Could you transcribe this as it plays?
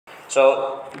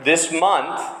So this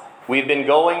month, we've been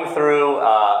going through,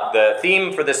 the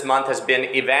theme for this month has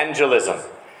been evangelism.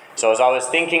 So as I was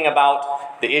thinking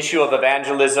about the issue of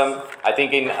evangelism, I'm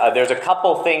thinking there's a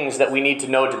couple things that we need to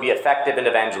know to be effective in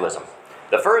evangelism.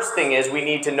 The first thing is we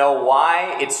need to know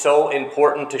why it's so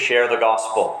important to share the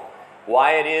gospel.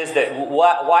 Why it is that,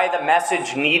 why the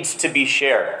message needs to be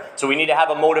shared. So we need to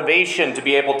have a motivation to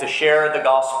be able to share the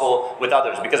gospel with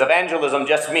others. Because evangelism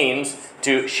just means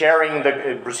to sharing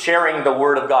the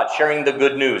word of God, sharing the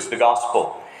good news, the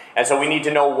gospel. And so we need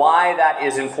to know why that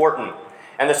is important.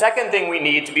 And the second thing we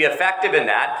need to be effective in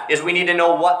that is we need to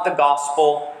know what the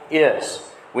gospel is.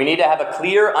 We need to have a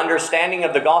clear understanding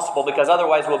of the gospel, because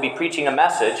otherwise we'll be preaching a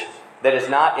message that is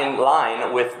not in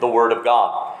line with the word of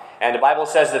God. And the Bible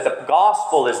says that the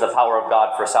gospel is the power of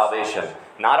God for salvation.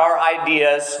 Not our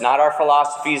ideas, not our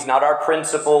philosophies, not our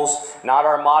principles, not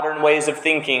our modern ways of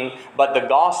thinking, but the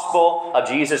gospel of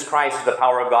Jesus Christ is the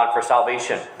power of God for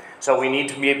salvation. So we need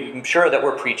to be sure that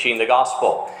we're preaching the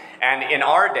gospel. And in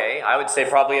our day, I would say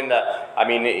probably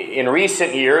in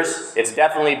recent years, it's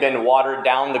definitely been watered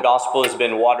down. The gospel has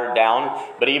been watered down.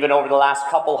 But even over the last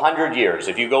couple hundred years,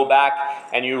 if you go back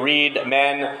and you read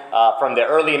men from the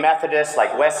early Methodists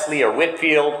like Wesley or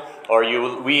Whitfield, or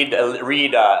you read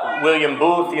William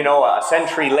Booth, a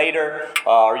century later,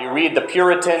 or you read the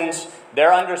Puritans,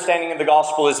 their understanding of the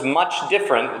gospel is much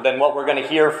different than what we're going to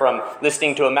hear from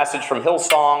listening to a message from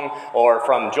Hillsong or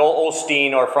from Joel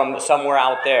Osteen or from somewhere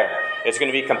out there. It's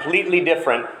going to be completely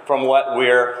different from what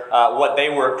they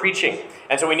were preaching.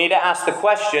 And so we need to ask the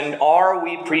question, are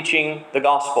we preaching the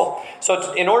gospel?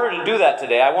 So in order to do that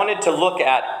today, I wanted to look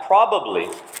at probably,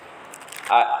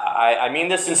 I mean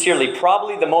this sincerely,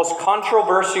 probably the most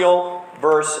controversial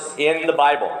verse in the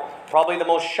Bible. Probably the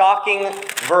most shocking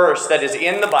verse that is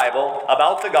in the Bible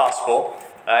about the gospel.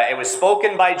 It was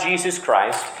spoken by Jesus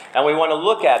Christ, and we want to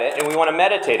look at it and we want to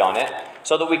meditate on it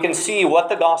so that we can see what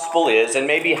the gospel is and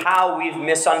maybe how we've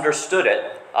misunderstood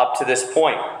it up to this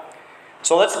point.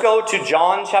 So let's go to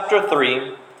John chapter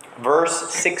 3,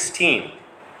 verse 16.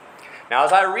 Now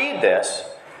as I read this,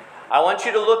 I want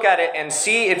you to look at it and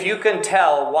see if you can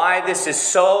tell why this is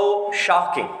so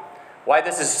shocking, why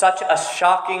this is such a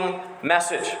shocking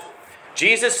message.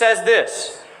 Jesus says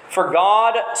this, "For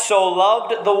God so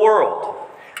loved the world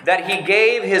that he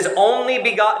gave his only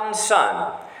begotten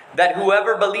Son, that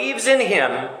whoever believes in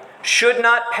him should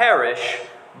not perish,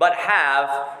 but have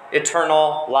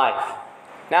eternal life."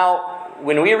 Now,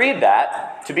 when we read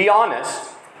that, to be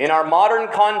honest, in our modern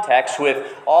context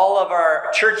with all of our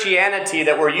churchianity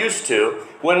that we're used to,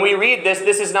 when we read this,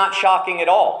 this is not shocking at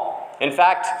all. In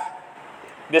fact,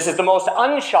 this is the most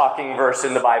unshocking verse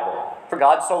in the Bible. For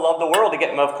God so loved the world to get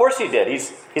him. Of course he did.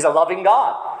 He's a loving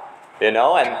God. And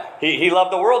he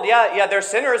loved the world. Yeah, they're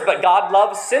sinners, but God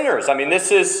loves sinners. I mean, this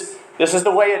is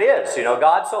the way it is.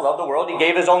 God so loved the world, he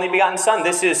gave his only begotten Son.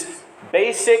 This is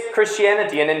basic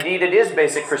Christianity, and indeed it is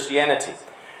basic Christianity.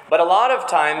 But a lot of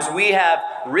times we have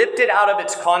ripped it out of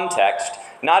its context.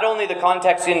 Not only the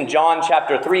context in John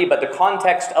chapter 3, but the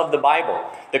context of the Bible.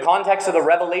 The context of the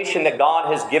revelation that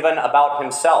God has given about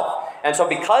himself. And so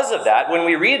because of that, when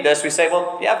we read this, we say,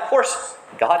 well, yeah, of course,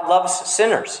 God loves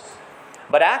sinners.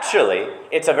 But actually,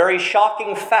 it's a very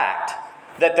shocking fact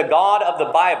that the God of the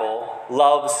Bible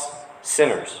loves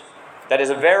sinners. That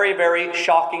is a very, very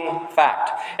shocking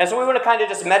fact. And so we want to kind of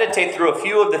just meditate through a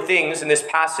few of the things in this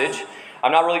passage.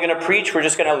 I'm not really going to preach. We're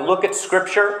just going to look at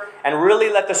Scripture and really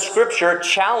let the Scripture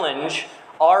challenge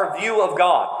our view of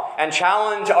God and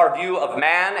challenge our view of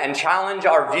man and challenge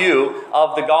our view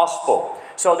of the gospel,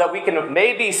 so that we can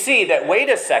maybe see that, wait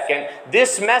a second,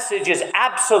 this message is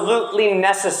absolutely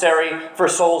necessary for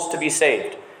souls to be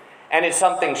saved. And it's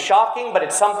something shocking, but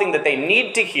it's something that they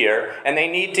need to hear, and they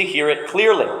need to hear it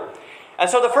clearly. And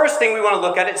so the first thing we want to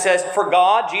look at, it says,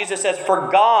 Jesus says, "For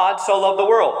God so loved the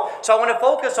world." So I want to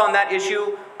focus on that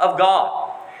issue of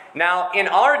God. Now, in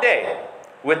our day,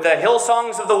 with the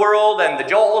Hillsongs of the world and the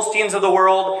Joel Osteens of the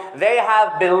world, they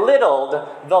have belittled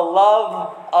the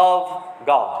love of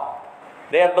God.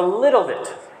 They have belittled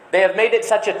it. They have made it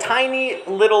such a tiny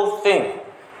little thing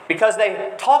because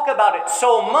they talk about it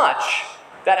so much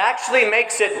that actually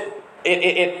makes it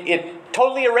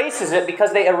totally erases it,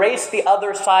 because they erase the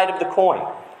other side of the coin.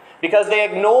 Because they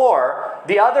ignore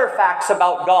the other facts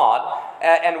about God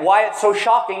and why it's so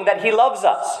shocking that he loves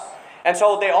us. And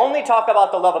so they only talk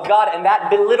about the love of God, and that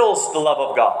belittles the love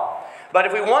of God. But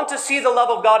if we want to see the love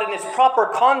of God in its proper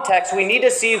context, we need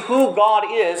to see who God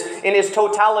is in his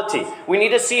totality. We need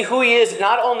to see who he is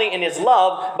not only in his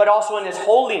love, but also in his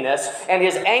holiness and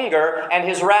his anger and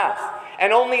his wrath.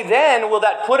 And only then will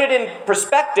that put it in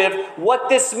perspective what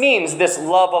this means, this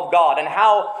love of God, and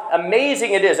how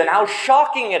amazing it is and how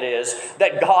shocking it is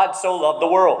that God so loved the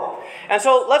world. And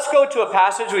so let's go to a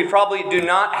passage we probably do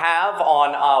not have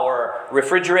on our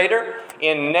refrigerator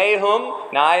in Nahum.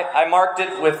 Now I marked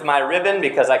it with my ribbon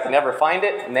because I can never find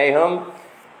it. Nahum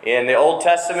in the Old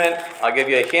Testament, I'll give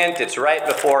you a hint, it's right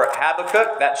before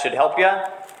Habakkuk. That should help you.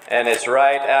 And it's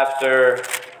right after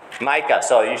Micah,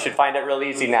 so you should find it real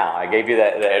easy now. I gave you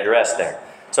the address there.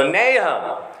 So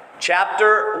Nahum,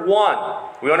 chapter 1.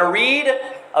 We want to read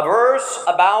a verse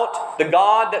about the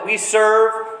God that we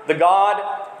serve, the God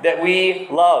that we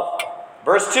love.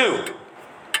 Verse 2.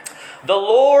 The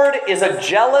Lord is a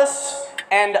jealous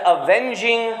and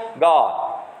avenging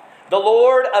God. The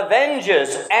Lord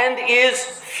avenges and is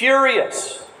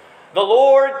furious. The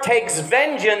Lord takes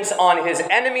vengeance on his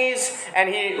enemies, and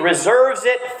he reserves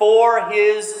it for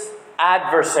his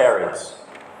adversaries.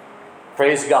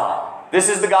 Praise God. This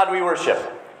is the God we worship.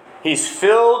 He's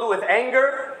filled with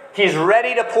anger. He's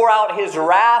ready to pour out his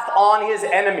wrath on his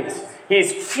enemies.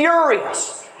 He's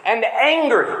furious and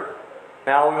angry.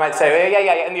 Now we might say,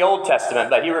 yeah, in the Old Testament,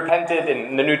 but he repented.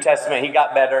 In the New Testament, he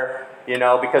got better,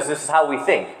 because this is how we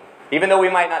think. Even though we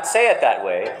might not say it that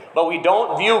way, but we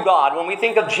don't view God. When we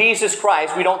think of Jesus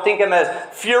Christ, we don't think him as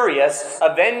furious,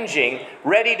 avenging,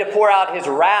 ready to pour out his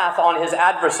wrath on his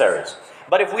adversaries.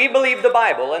 But if we believe the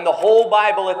Bible, and the whole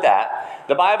Bible at that,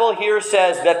 the Bible here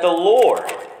says that the Lord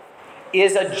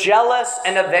is a jealous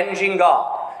and avenging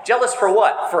God. Jealous for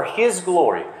what? For his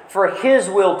glory, for his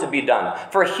will to be done,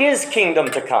 for his kingdom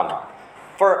to come,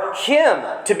 for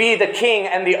him to be the king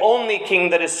and the only king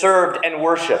that is served and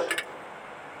worshipped.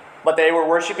 But they were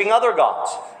worshiping other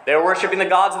gods. They were worshiping the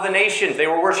gods of the nations. They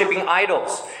were worshiping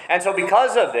idols. And so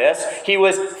because of this, he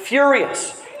was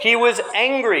furious. He was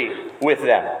angry with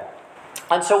them.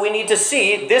 And so we need to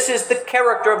see, this is the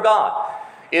character of God.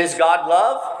 Is God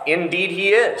love? Indeed he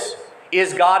is.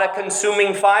 Is God a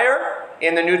consuming fire?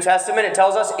 In the New Testament it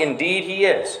tells us, indeed he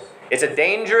is. It's a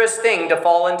dangerous thing to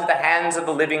fall into the hands of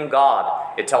the living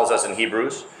God, it tells us in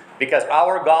Hebrews. Because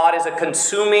our God is a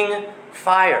consuming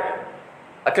fire.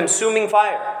 A consuming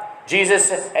fire.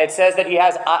 Jesus, it says that he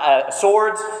has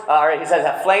swords, or he says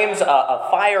that flames, a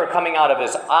fire coming out of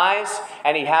his eyes,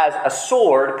 and he has a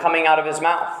sword coming out of his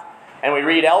mouth. And we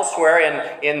read elsewhere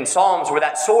in Psalms where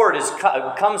that sword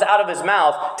comes out of his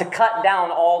mouth to cut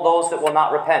down all those that will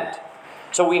not repent.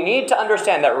 So we need to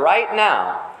understand that right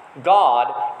now,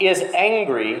 God is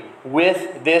angry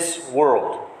with this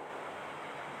world.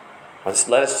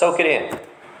 Let us soak it in.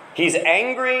 He's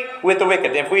angry with the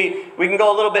wicked. If we can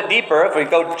go a little bit deeper, if we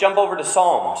jump over to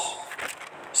Psalms.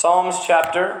 Psalms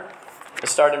chapter,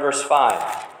 let's start in verse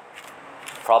 5.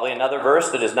 Probably another verse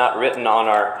that is not written on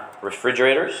our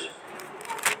refrigerators.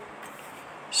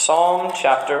 Psalm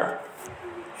chapter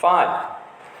 5.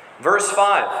 Verse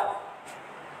 5.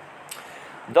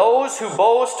 Those who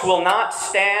boast will not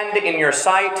stand in your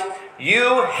sight.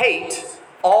 You hate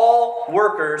all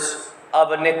workers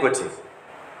of iniquity.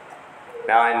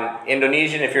 Now in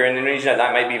Indonesian, if you're in Indonesia,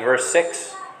 that might be verse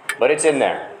 6, but it's in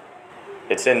there.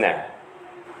 It's in there.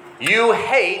 You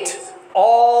hate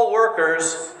all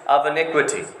workers of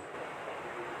iniquity.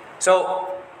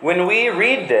 So when we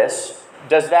read this,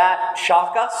 does that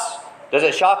shock us? Does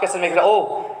it shock us and make it,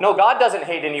 oh, no, God doesn't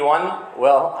hate anyone?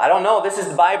 Well, I don't know. This is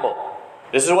the Bible.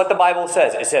 This is what the Bible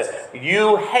says. It says,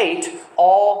 you hate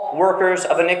all workers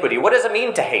of iniquity. What does it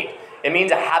mean to hate? It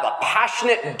means to have a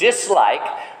passionate dislike,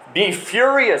 be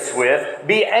furious with,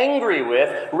 be angry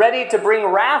with, ready to bring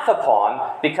wrath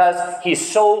upon, because he's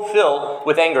so filled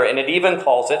with anger. And it even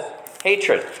calls it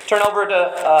hatred. Turn over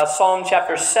to Psalm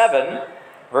chapter 7,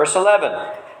 verse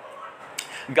 11.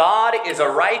 God is a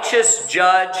righteous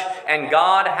judge, and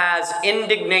God has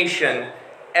indignation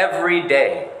every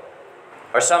day.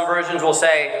 Or some versions will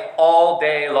say, all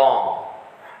day long.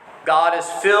 God is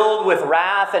filled with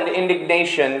wrath and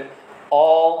indignation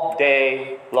all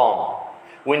day long.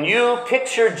 When you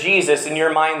picture Jesus in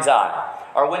your mind's eye,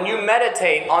 or when you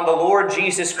meditate on the Lord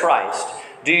Jesus Christ,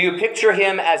 do you picture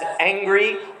him as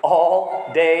angry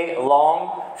all day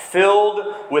long,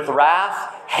 filled with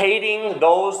wrath, hating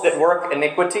those that work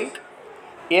iniquity?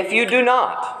 If you do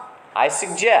not, I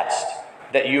suggest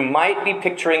that you might be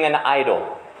picturing an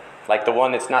idol, like the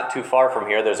one that's not too far from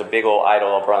here. There's a big old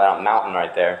idol up on that mountain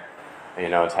right there.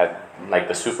 It's had like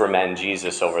the Superman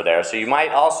Jesus over there. So you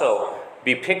might also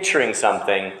be picturing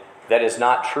something that is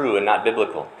not true and not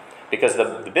biblical. Because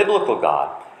the biblical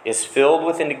God is filled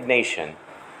with indignation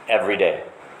every day.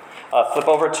 Flip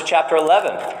over to chapter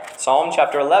 11. Psalm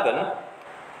chapter 11,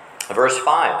 verse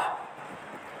 5.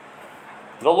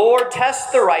 The Lord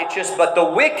tests the righteous, but the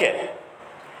wicked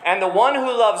And the one who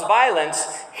loves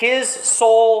violence, his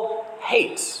soul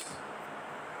hates.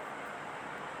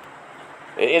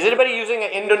 Is anybody using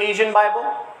an Indonesian Bible?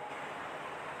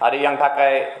 Ada yang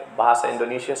pakai bahasa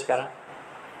Indonesia sekarang?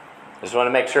 I just want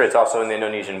to make sure it's also in the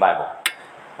Indonesian Bible.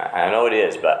 I know it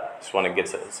is, but I just want to get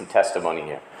some testimony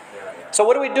here. So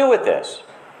what do we do with this?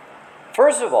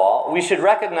 First of all, we should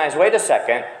recognize, wait a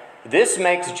second, this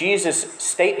makes Jesus'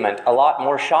 statement a lot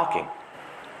more shocking.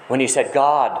 When he said,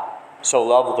 God so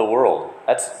loved the world.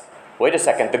 Wait a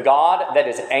second, the God that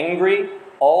is angry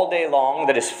all day long,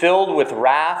 that is filled with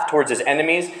wrath towards his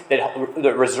enemies,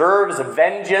 that reserves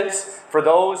vengeance for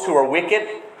those who are wicked,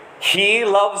 he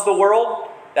loves the world.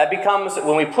 That becomes,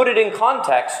 when we put it in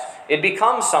context, it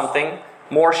becomes something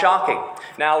more shocking.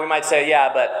 Now we might say, yeah,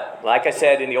 but like I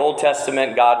said, in the Old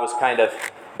Testament, God was kind of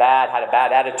bad, had a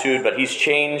bad attitude, but he's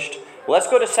changed. Well, let's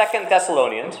go to 2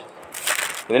 Thessalonians,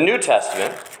 in the New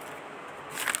Testament.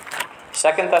 2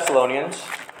 Thessalonians.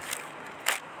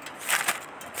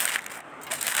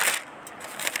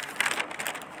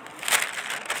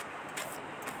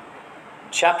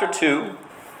 Chapter 2,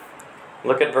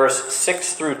 look at verse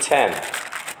 6 through 10.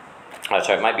 Oh,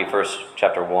 sorry, it might be first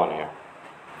chapter 1 here.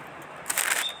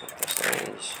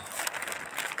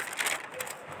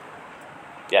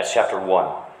 Yes, chapter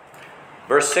 1.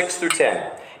 Verse 6 through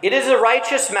 10. It is a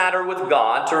righteous matter with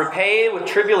God to repay with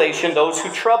tribulation those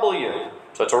who trouble you.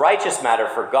 So it's a righteous matter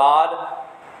for God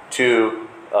to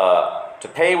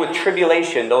pay with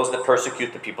tribulation those that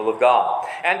persecute the people of God.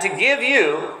 And to give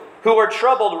you who are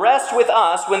troubled rest with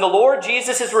us when the Lord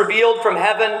Jesus is revealed from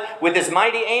heaven with his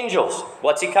mighty angels.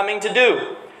 What's he coming to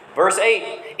do? Verse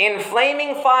 8, in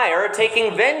flaming fire,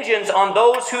 taking vengeance on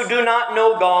those who do not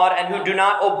know God and who do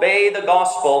not obey the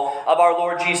gospel of our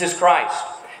Lord Jesus Christ.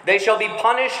 They shall be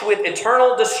punished with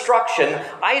eternal destruction,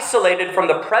 isolated from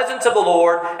the presence of the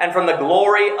Lord and from the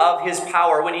glory of his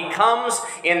power, when he comes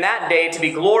in that day to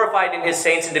be glorified in his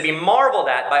saints and to be marveled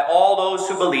at by all those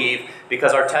who believe,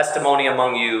 because our testimony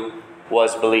among you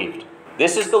was believed.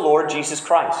 This is the Lord Jesus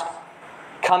Christ,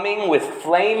 coming with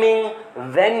flaming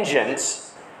vengeance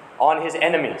on his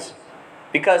enemies.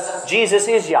 Because Jesus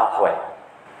is Yahweh.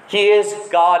 He is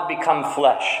God become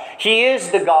flesh. He is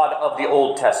the God of the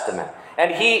Old Testament.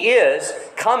 And he is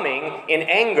coming in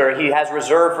anger he has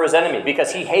reserved for his enemy,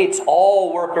 because he hates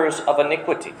all workers of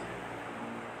iniquity.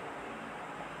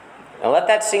 Now let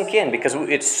that sink in, because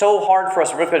it's so hard for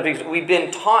us, because we've been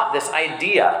taught this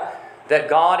idea that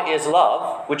God is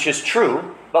love, which is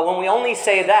true, but when we only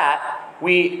say that,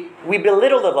 we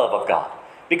belittle the love of God,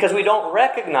 because we don't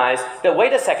recognize that,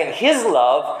 wait a second, his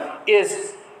love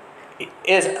is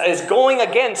going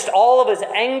against all of his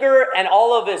anger and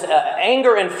all of his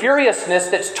anger and furiousness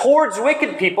that's towards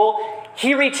wicked people.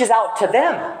 He reaches out to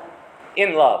them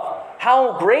in love.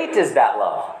 How great is that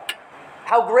love?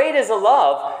 How great is a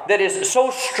love that is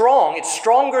so strong, it's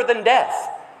stronger than death.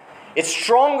 It's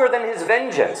stronger than his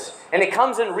vengeance. And it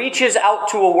comes and reaches out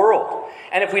to a world.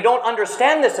 And if we don't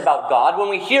understand this about God, when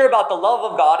we hear about the love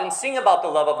of God and sing about the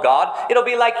love of God, it'll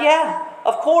be like, yeah,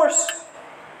 of course.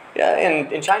 Yeah,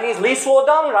 in Chinese, Li Suo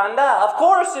Dang Ran Da. Of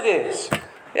course it is.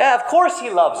 Yeah, of course he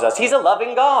loves us. He's a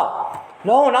loving God.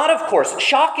 No, not of course.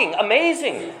 Shocking,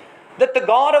 amazing. That the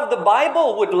God of the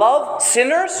Bible would love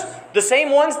sinners, the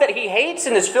same ones that he hates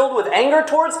and is filled with anger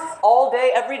towards all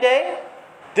day, every day.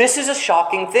 This is a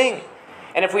shocking thing.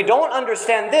 And if we don't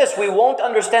understand this, we won't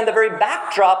understand the very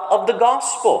backdrop of the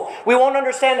gospel. We won't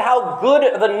understand how good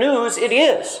of a news it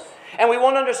is. And we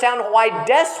won't understand why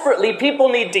desperately people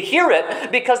need to hear it,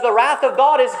 because the wrath of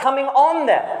God is coming on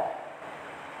them.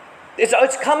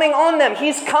 It's coming on them.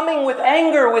 He's coming with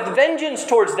anger, with vengeance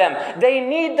towards them. They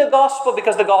need the gospel,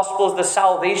 because the gospel is the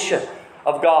salvation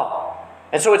of God.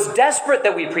 And so it's desperate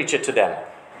that we preach it to them,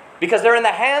 because they're in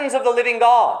the hands of the living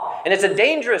God. And it's a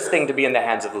dangerous thing to be in the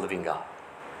hands of the living God.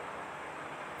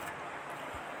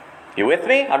 You with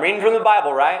me? I'm reading from the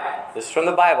Bible, right? This is from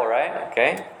the Bible, right?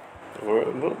 Okay.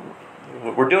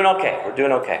 We're doing okay. We're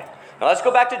doing okay. Now let's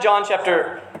go back to John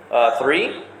chapter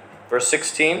 3, verse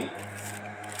 16.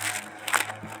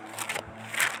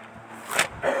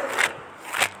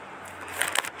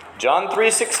 John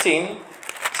 3:16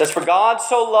 says, "For God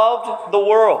so loved the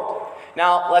world."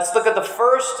 Now let's look at the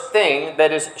first thing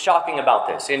that is shocking about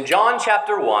this. In John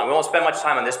chapter 1, we won't spend much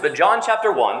time on this, but John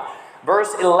chapter 1,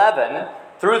 verse 11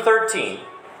 through 13,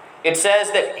 it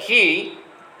says that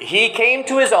He came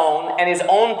to his own, and his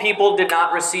own people did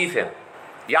not receive him.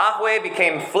 Yahweh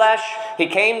became flesh. He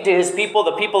came to his people,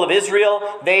 the people of Israel.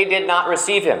 They did not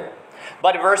receive him.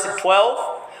 But verse 12,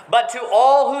 "But to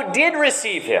all who did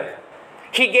receive him,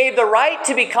 he gave the right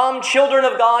to become children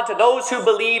of God, to those who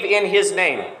believe in his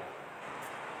name."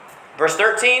 Verse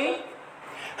 13,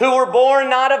 who were born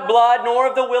not of blood, nor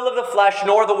of the will of the flesh,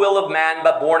 nor the will of man,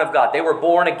 but born of God. They were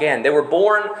born again. They were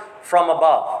born from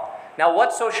above. Now,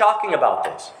 what's so shocking about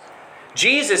this?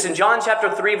 Jesus, in John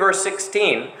chapter 3, verse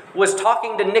 16, was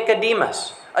talking to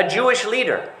Nicodemus, a Jewish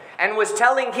leader, and was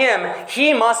telling him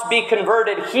he must be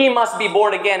converted, he must be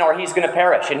born again, or he's going to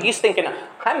perish. And he's thinking,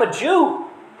 I'm a Jew.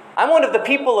 I'm one of the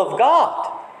people of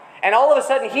God. And all of a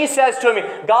sudden he says to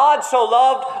him, God so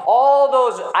loved all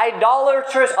the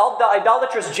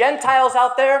idolatrous Gentiles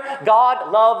out there,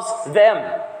 God loves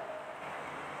them.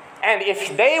 And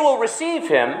if they will receive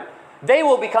him, they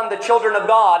will become the children of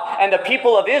God, and the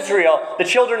people of Israel, the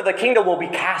children of the kingdom, will be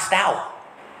cast out.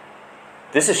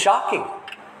 This is shocking.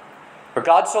 For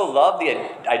God so loved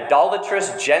the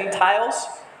idolatrous Gentiles,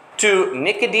 to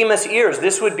Nicodemus' ears,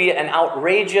 this would be an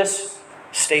outrageous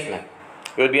statement.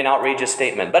 It would be an outrageous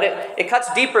statement. But it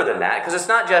cuts deeper than that, because it's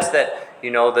not just that,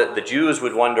 you know, the Jews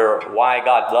would wonder why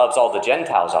God loves all the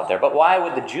Gentiles out there, but why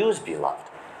would the Jews be loved?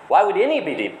 Why would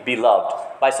anybody be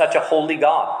loved by such a holy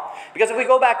God? Because if we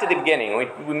go back to the beginning,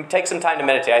 we take some time to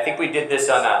meditate. I think we did this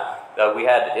on we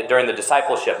had during the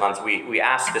discipleship months. We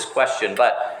asked this question,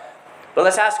 but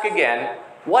let's ask again: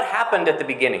 what happened at the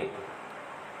beginning?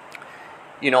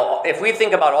 You know, if we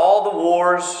think about all the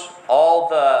wars, all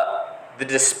the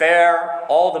despair,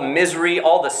 all the misery,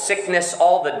 all the sickness,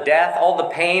 all the death, all the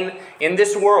pain in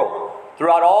this world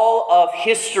throughout all of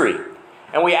history,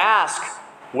 and we ask,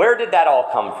 where did that all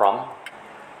come from?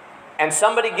 And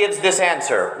somebody gives this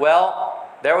answer. Well,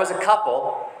 there was a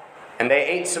couple, and they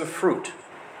ate some fruit.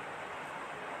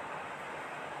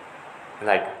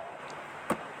 Like,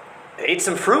 they ate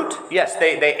some fruit? Yes,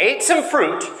 they ate some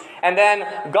fruit, and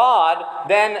then God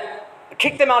then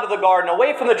kicked them out of the garden,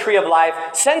 away from the tree of life,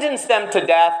 sentenced them to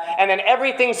death, and then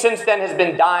everything since then has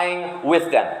been dying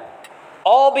with them.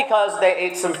 All because they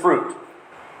ate some fruit.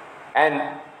 And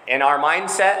in our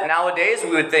mindset nowadays,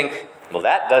 we would think, well,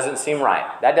 that doesn't seem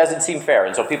right. That doesn't seem fair.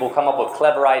 And so people come up with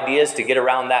clever ideas to get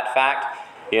around that fact,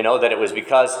 you know, that it was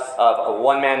because of a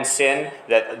one man's sin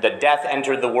that the death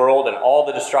entered the world, and all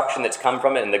the destruction that's come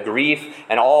from it, and the grief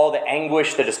and all the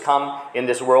anguish that has come in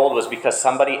this world was because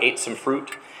somebody ate some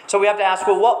fruit. So we have to ask,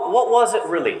 well, what was it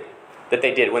really that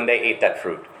they did when they ate that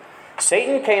fruit?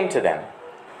 Satan came to them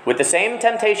with the same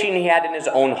temptation he had in his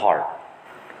own heart.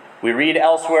 We read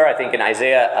elsewhere, I think in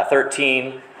Isaiah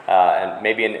 13, and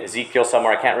maybe in Ezekiel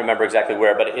somewhere, I can't remember exactly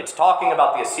where, but it's talking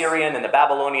about the Assyrian and the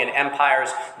Babylonian empires,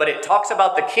 but it talks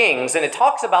about the kings, and it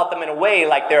talks about them in a way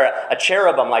like they're a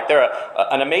cherubim, like they're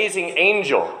an amazing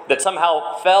angel that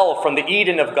somehow fell from the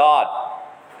Eden of God.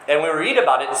 And when we read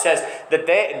about it, it says that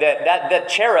that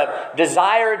cherub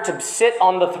desired to sit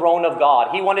on the throne of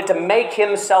God. He wanted to make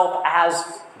himself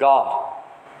as God.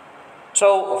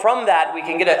 So from that, we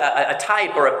can get a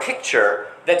type or a picture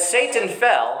that Satan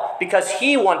fell because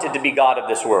he wanted to be God of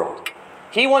this world.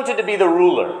 He wanted to be the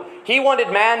ruler. He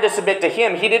wanted man to submit to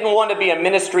him. He didn't want to be a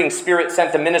ministering spirit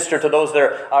sent to minister to those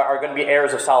that are going to be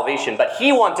heirs of salvation. But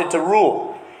he wanted to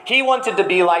rule. He wanted to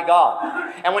be like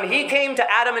God. And when he came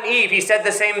to Adam and Eve, he said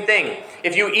the same thing.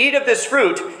 If you eat of this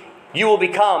fruit, you will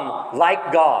become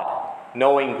like God,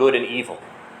 knowing good and evil.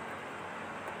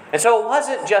 And so it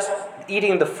wasn't just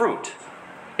eating the fruit.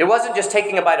 It wasn't just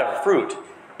taking a bite of fruit.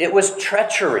 It was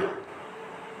treachery.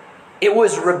 It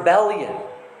was rebellion.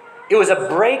 It was a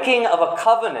breaking of a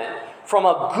covenant from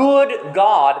a good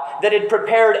God that had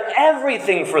prepared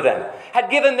everything for them,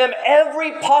 had given them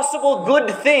every possible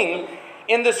good thing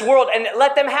in this world, and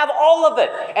let them have all of it,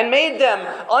 and made them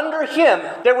under him.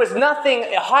 There was nothing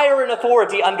higher in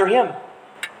authority under him.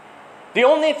 The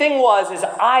only thing is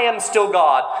I am still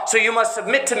God, so you must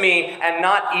submit to me and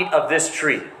not eat of this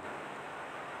tree.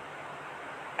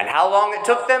 And how long it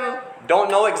took them, don't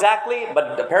know exactly,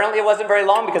 but apparently it wasn't very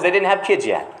long because they didn't have kids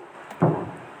yet.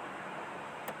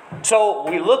 So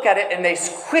we look at it and they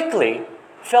quickly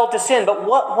fell to sin. But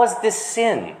what was this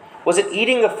sin? Was it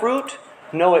eating the fruit?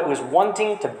 No, it was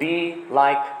wanting to be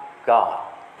like God.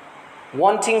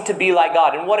 Wanting to be like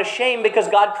God. And what a shame, because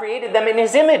God created them in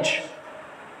his image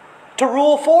to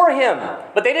rule for him.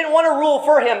 But they didn't want to rule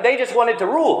for him. They just wanted to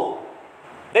rule.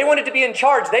 They wanted to be in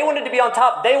charge. They wanted to be on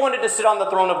top. They wanted to sit on the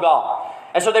throne of God.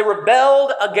 And so they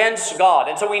rebelled against God.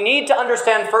 And so we need to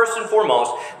understand first and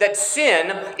foremost that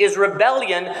sin is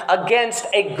rebellion against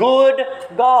a good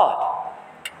God.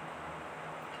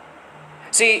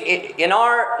 See, in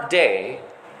our day,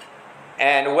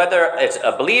 and whether it's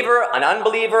a believer, an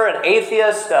unbeliever, an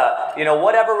atheist,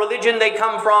 whatever religion they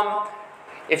come from,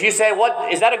 if you say,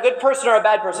 "What is that, a good person or a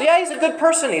bad person?" Yeah, he's a good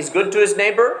person. He's good to his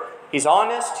neighbor. He's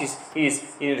honest. He's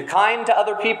kind to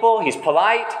other people. He's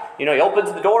polite. He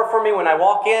opens the door for me when I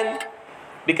walk in.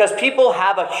 because people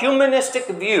have a humanistic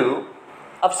view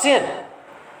of sin.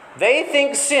 They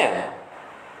think sin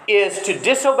is to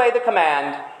disobey the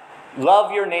command,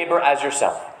 love your neighbor as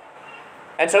yourself.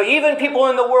 And so even people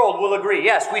in the world will agree,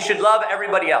 yes, we should love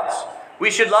everybody else.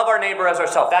 We should love our neighbor as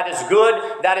ourselves. That is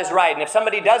good, that is right. And if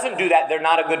somebody doesn't do that, they're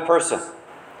not a good person.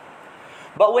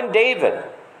 But when David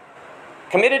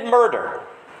committed murder,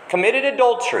 committed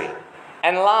adultery,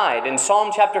 and lied in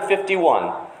Psalm chapter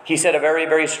 51, he said a very,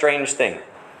 very strange thing.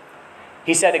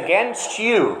 He said, against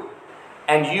you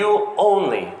and you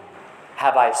only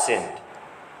have I sinned.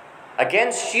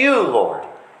 Against you, Lord,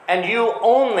 and you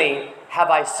only have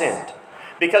I sinned.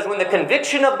 Because when the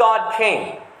conviction of God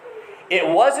came, it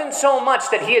wasn't so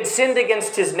much that he had sinned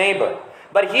against his neighbor,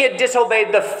 but he had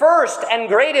disobeyed the first and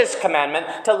greatest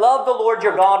commandment, to love the Lord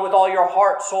your God with all your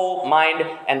heart, soul, mind,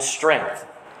 and strength.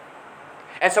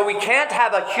 And so we can't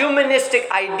have a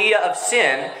humanistic idea of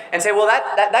sin and say, well,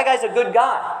 that guy's a good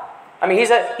guy. I mean,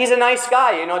 he's a nice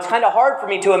guy. You know, it's kind of hard for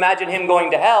me to imagine him going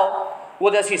to hell.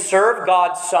 Well, does he serve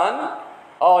God's Son?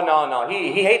 Oh, no.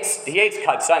 He hates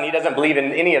God's Son. He doesn't believe in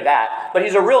any of that. But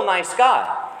he's a real nice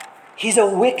guy. He's a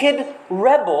wicked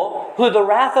rebel who the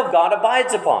wrath of God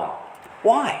abides upon.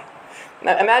 Why?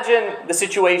 Now, imagine the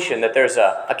situation that there's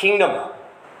a kingdom.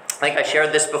 I think I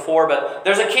shared this before, but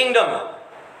there's a kingdom.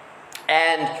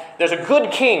 And there's a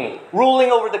good king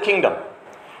ruling over the kingdom.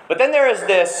 But then there is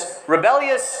this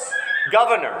rebellious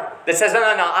governor that says, no,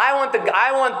 I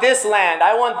want this land,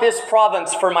 I want this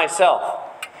province for myself.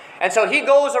 And so he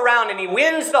goes around and he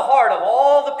wins the heart of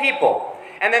all the people.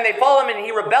 And then they follow him and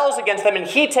he rebels against them and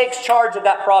he takes charge of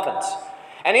that province.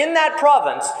 And in that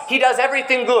province, he does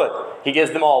everything good. He gives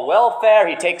them all welfare.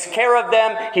 He takes care of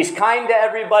them. He's kind to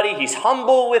everybody. He's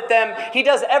humble with them. He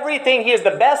does everything. He is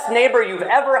the best neighbor you've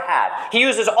ever had. He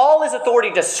uses all his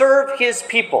authority to serve his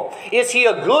people. Is he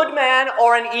a good man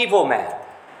or an evil man?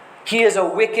 He is a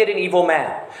wicked and evil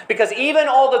man. Because even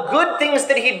all the good things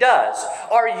that he does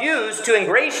are used to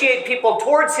ingratiate people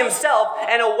towards himself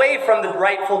and away from the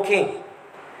rightful king.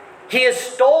 He has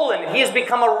stolen, he has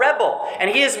become a rebel, and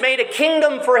he has made a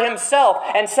kingdom for himself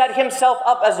and set himself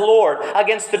up as Lord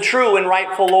against the true and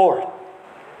rightful Lord.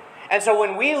 And so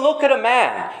when we look at a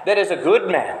man that is a good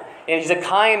man, and he's a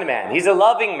kind man, he's a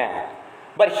loving man,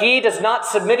 but he does not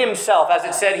submit himself, as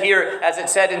it said here, as it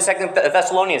said in 2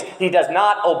 Thessalonians, he does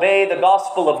not obey the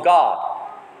gospel of God,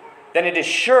 then it is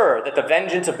sure that the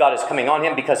vengeance of God is coming on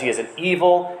him, because he is an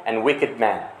evil and wicked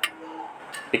man.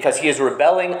 Because he is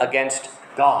rebelling against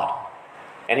God.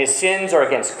 And his sins are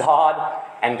against God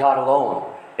and God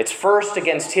alone. It's first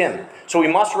against him. So we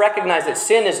must recognize that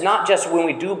sin is not just when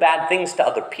we do bad things to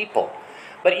other people,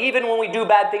 but even when we do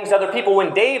bad things to other people.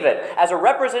 When David, as a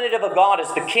representative of God,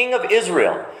 as the king of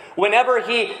Israel, whenever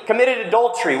he committed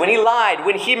adultery, when he lied,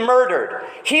 when he murdered,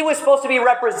 he was supposed to be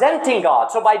representing God.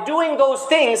 So by doing those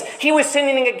things, he was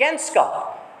sinning against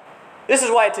God. This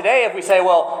is why today, if we say,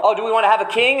 well, do we want to have a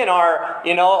king in our,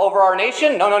 over our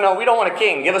nation? No, we don't want a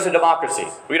king. Give us a democracy.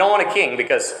 We don't want a king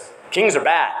because kings are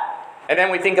bad. And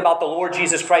then we think about the Lord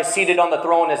Jesus Christ seated on the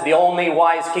throne as the only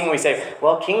wise king. We say,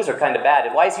 well, kings are kind of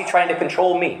bad. Why is he trying to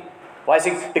control me? Why is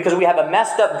he? Because we have a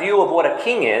messed up view of what a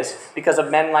king is because of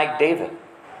men like David.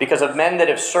 Because of men that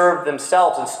have served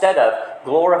themselves instead of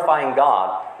glorifying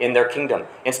God in their kingdom.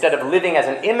 Instead of living as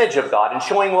an image of God and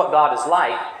showing what God is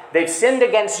like, they've sinned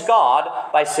against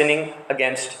God by sinning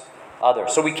against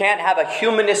others. So we can't have a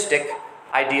humanistic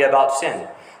idea about sin.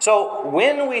 So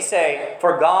when we say,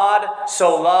 for God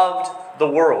so loved the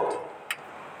world,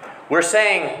 we're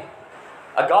saying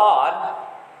a God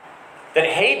that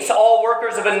hates all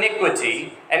workers of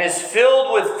iniquity and is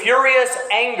filled with furious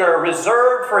anger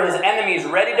reserved for his enemies,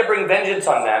 ready to bring vengeance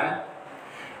on them,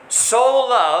 so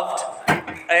loved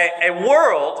a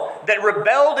world that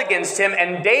rebelled against him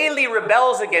and daily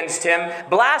rebels against him,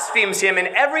 blasphemes him in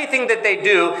everything that they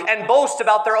do, and boast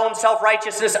about their own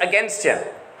self-righteousness against him.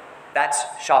 That's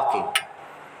shocking.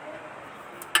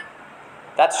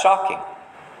 That's shocking.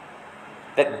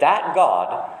 That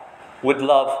God would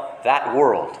love that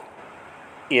world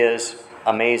is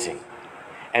amazing.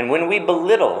 And when we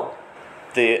belittle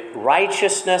the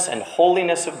righteousness and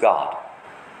holiness of God,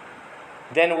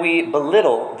 then we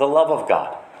belittle the love of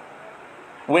God.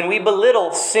 When we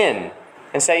belittle sin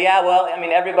and say, yeah, well,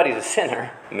 everybody's a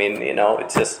sinner.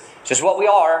 It's just what we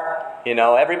are.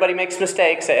 Everybody makes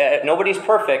mistakes. Nobody's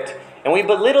perfect. And we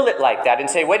belittle it like that and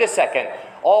say, wait a second,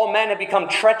 all men have become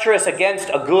treacherous against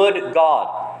a good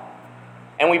God.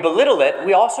 And we belittle it.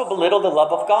 We also belittle the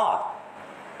love of God.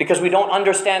 Because we don't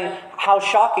understand how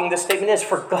shocking this statement is.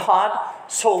 For God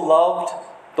so loved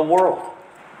the world.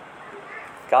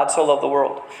 God so loved the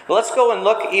world. Well, let's go and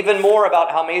look even more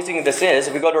about how amazing this is.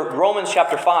 If we go to Romans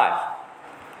chapter 5.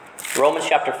 Romans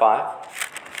chapter 5.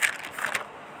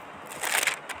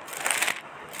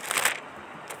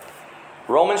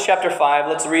 Romans chapter 5,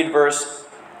 let's read verse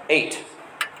 8.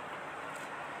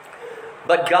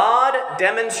 But God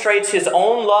demonstrates his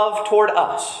own love toward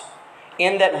us,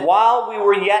 in that while we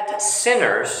were yet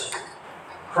sinners,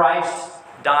 Christ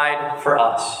died for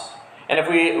us. And if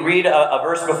we read a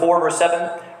verse before, verse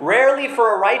 7, rarely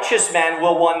for a righteous man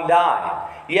will one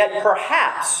die, yet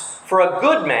perhaps for a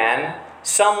good man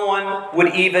someone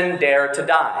would even dare to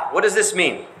die. What does this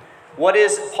mean? What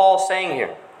is Paul saying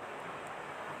here?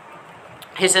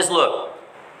 He says, look,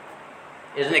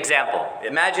 here's an example.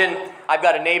 Imagine I've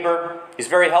got a neighbor. He's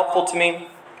very helpful to me.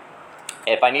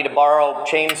 If I need to borrow a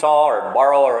chainsaw or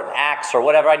borrow an axe or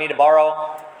whatever I need to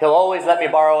borrow, he'll always let me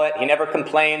borrow it. He never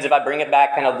complains if I bring it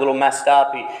back kind of a little messed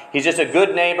up. He's just a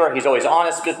good neighbor. He's always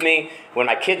honest with me. When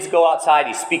my kids go outside,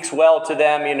 he speaks well to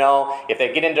them, you know. If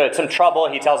they get into some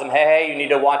trouble, he tells them, hey, you need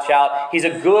to watch out. He's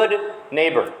a good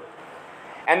neighbor.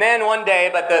 And then one day,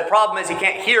 but the problem is he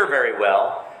can't hear very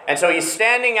well. And so he's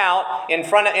standing out in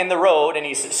the road, and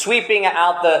he's sweeping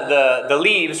out the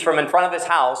leaves from in front of his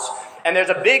house. And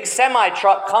there's a big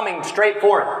semi-truck coming straight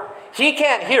for him. He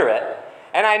can't hear it.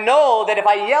 And I know that if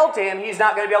I yell to him, he's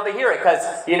not going to be able to hear it because,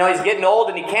 you know, he's getting old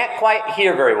and he can't quite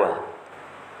hear very well.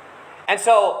 And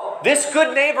so this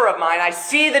good neighbor of mine, I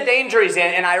see the danger he's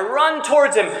in, and I run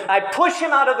towards him. I push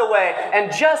him out of the way,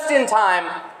 and just in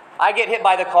time, I get hit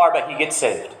by the car, but he gets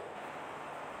saved.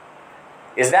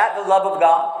 Is that the love of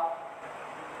God?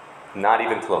 Not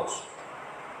even close.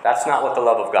 That's not what the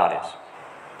love of God is.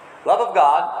 Love of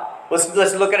God,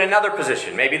 let's look at another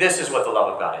position. Maybe this is what the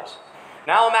love of God is.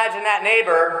 Now imagine that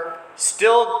neighbor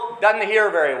still doesn't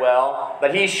hear very well,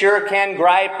 but he sure can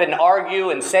gripe and argue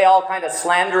and say all kinds of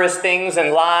slanderous things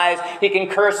and lies. He can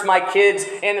curse my kids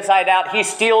inside out. He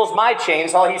steals my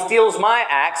chainsaw. He steals my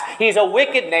axe. He's a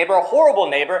wicked neighbor, a horrible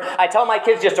neighbor. I tell my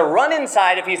kids just to run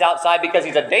inside if he's outside because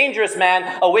he's a dangerous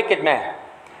man, a wicked man.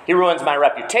 He ruins my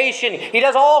reputation. He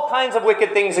does all kinds of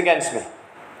wicked things against me.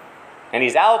 And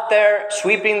he's out there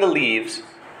sweeping the leaves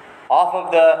off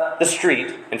of the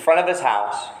street in front of his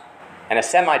house, and a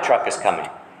semi-truck is coming.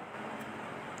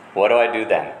 What do I do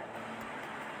then?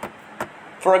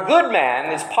 For a good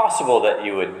man, it's possible that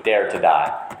you would dare to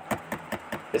die.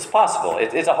 It's possible.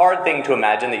 It's a hard thing to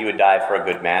imagine that you would die for a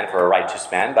good man, for a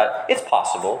righteous man, but it's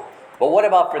possible. But what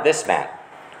about for this man?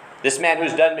 This man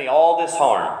who's done me all this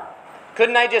harm.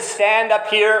 Couldn't I just stand up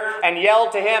here and yell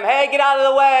to him, hey, get out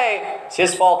of the way? It's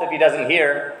his fault if he doesn't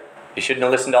hear. He shouldn't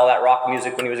have listened to all that rock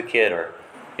music when he was a kid, or,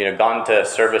 you know, gone to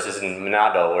services in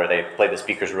Manado where they play the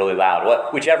speakers really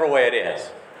loud. Whichever way it is.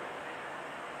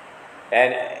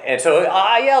 And so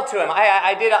I yelled to him.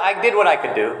 I did what I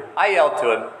could do. I yelled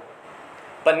to him.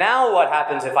 But now what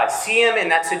happens if I see him in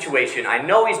that situation, I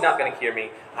know he's not going to hear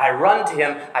me, I run to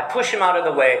him, I push him out of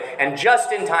the way, and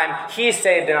just in time, he's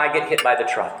saved and I get hit by the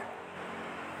truck.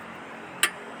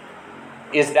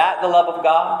 Is that the love of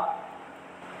God?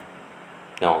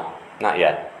 No, not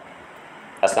yet.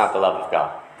 That's not the love of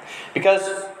God.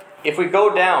 Because if we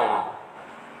go down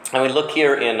and we look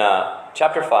here in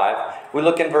chapter 5, we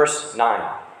look in verse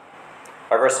 9.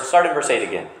 Start in verse 8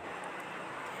 again.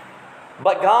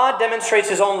 But God demonstrates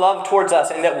his own love towards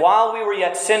us, in that while we were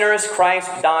yet sinners, Christ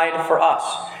died for us.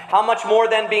 How much more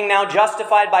then, being now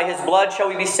justified by his blood, shall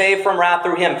we be saved from wrath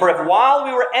through him? For if while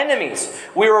we were enemies,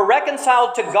 we were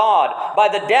reconciled to God by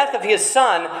the death of his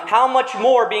Son, how much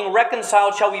more, being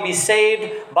reconciled, shall we be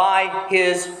saved by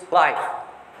his life?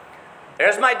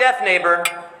 There's my deaf neighbor,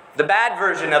 the bad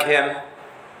version of him.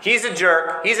 He's a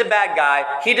jerk. He's a bad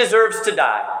guy. He deserves to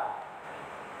die.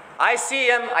 I see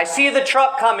him. I see the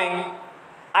truck coming.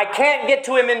 I can't get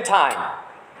to him in time.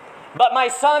 But my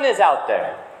son is out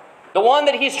there. The one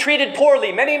that he's treated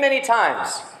poorly many, many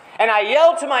times. And I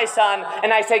yell to my son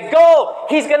and I say, go,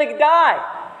 he's going to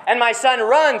die. And my son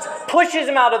runs, pushes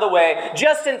him out of the way.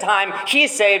 Just in time,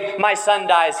 he's saved. My son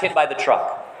dies hit by the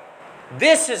truck.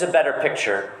 This is a better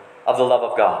picture of the love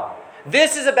of God.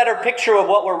 This is a better picture of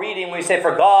what we're reading when we say,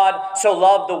 for God so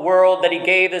loved the world that he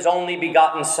gave his only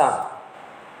begotten Son.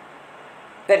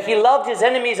 That he loved his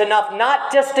enemies enough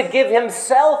not just to give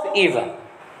himself even.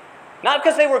 Not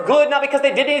because they were good, not because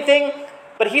they did anything,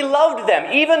 but he loved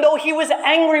them, even though he was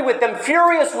angry with them,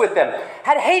 furious with them,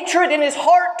 had hatred in his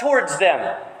heart towards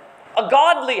them. A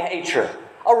godly hatred,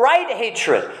 a right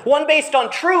hatred, one based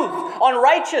on truth, on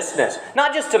righteousness,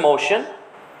 not just emotion.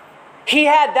 He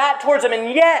had that towards them,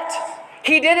 and yet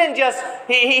he didn't just,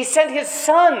 he sent his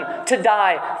Son to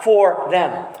die for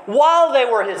them while they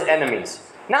were his enemies.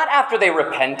 Not after they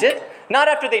repented, Not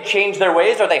after they changed their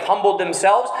ways or they humbled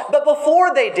themselves, but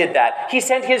before they did that, he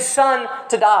sent his Son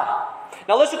to die.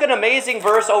 Now let's look at an amazing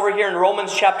verse over here in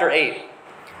Romans chapter 8.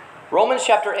 Romans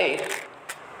chapter 8,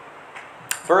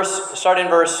 start in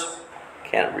verse,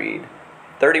 can't read,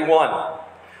 31.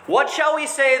 What shall we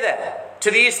say then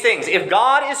to these things? If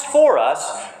God is for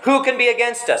us, who can be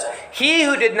against us? He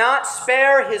who did not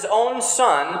spare his own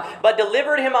Son, but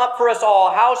delivered him up for us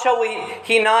all, how shall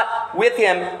he not with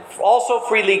him also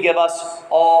freely give us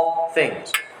all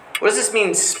things? What does this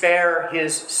mean, spare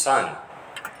his Son?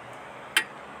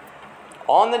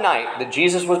 On the night that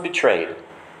Jesus was betrayed,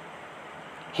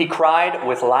 he cried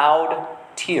with loud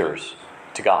tears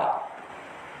to God,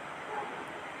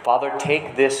 Father,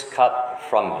 take this cup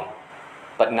from me,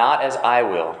 but not as I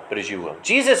will, but as you will.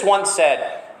 Jesus once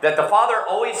said that the Father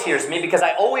always hears me because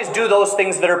I always do those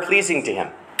things that are pleasing to him.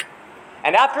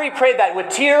 And after he prayed that with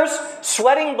tears,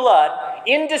 sweating blood,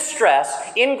 in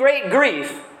distress, in great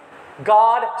grief,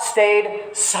 God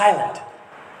stayed silent.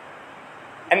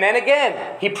 And then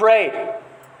again he prayed.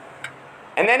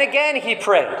 And then again he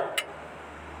prayed.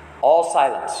 All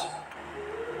silence.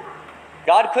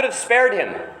 God could have spared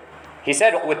him. He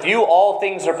said, with you all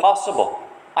things are possible.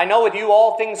 I know with you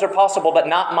all things are possible, but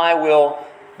not my will,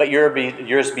 but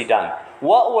yours be done.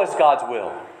 What was God's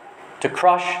will? To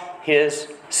crush his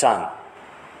Son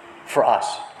for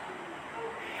us.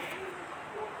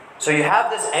 So you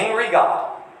have this angry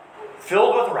God,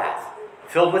 filled with wrath,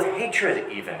 filled with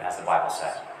hatred even, as the Bible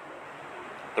says.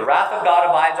 The wrath of God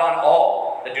abides on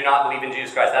all that do not believe in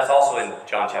Jesus Christ. That's also in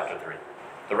John chapter 3.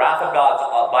 The wrath of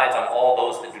God abides on all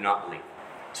those that do not believe.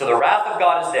 So the wrath of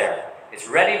God is there. It's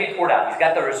ready to be poured out. He's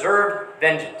got the reserved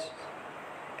vengeance.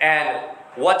 And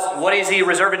what is he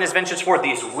reserving his vengeance for?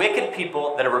 These wicked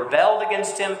people that have rebelled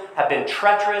against him, have been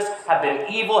treacherous, have been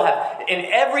evil, in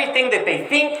everything that they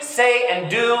think, say, and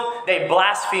do, they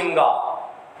blaspheme God.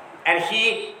 And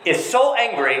he is so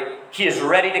angry, he is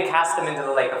ready to cast them into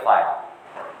the lake of fire.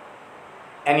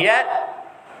 And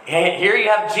yet, here you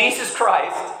have Jesus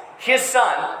Christ, his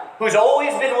Son, who's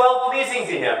always been well-pleasing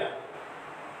to him.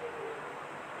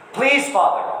 Please,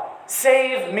 Father,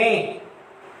 save me.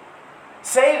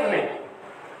 Save me.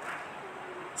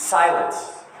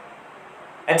 Silence.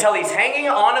 Until he's hanging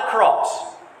on a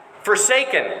cross,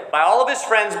 forsaken by all of his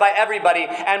friends, by everybody,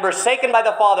 and forsaken by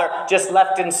the Father, just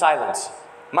left in silence.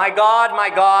 My God,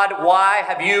 why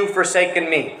have you forsaken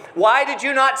me? Why did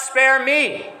you not spare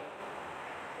me?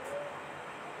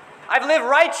 I've lived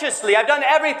righteously. I've done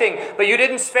everything, but you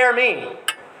didn't spare me.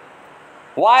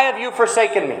 Why have you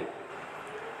forsaken me?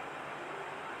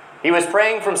 He was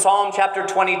praying from Psalm chapter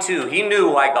 22. He knew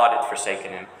why God had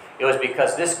forsaken him. It was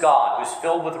because this God, who's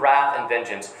filled with wrath and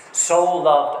vengeance, so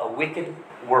loved a wicked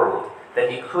world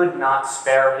that he could not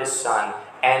spare his Son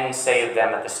and save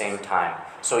them at the same time.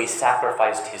 So he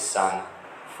sacrificed his Son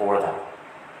for them.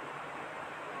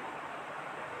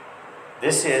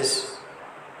 This is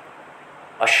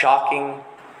a shocking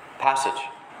passage.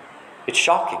 It's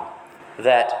shocking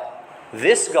that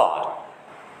this God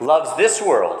loves this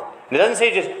world. It doesn't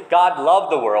say just God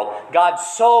loved the world. God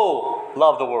so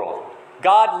loved the world.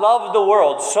 God loved the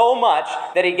world so much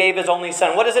that he gave his only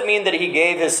Son. What does it mean that he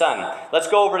gave his Son? Let's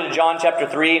go over to John chapter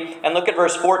 3 and look at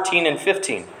verse 14 and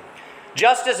 15.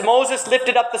 Just as Moses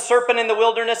lifted up the serpent in the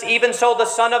wilderness, even so the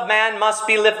Son of Man must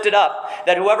be lifted up,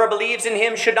 that whoever believes in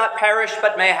him should not perish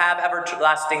but may have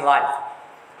everlasting life.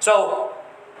 So,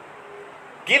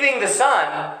 giving the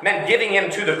Son meant giving him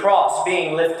to the cross,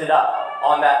 being lifted up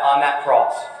on that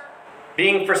cross.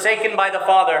 Being forsaken by the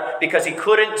Father because he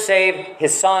couldn't save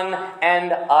his Son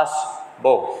and us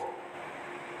both.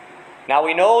 Now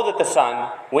we know that the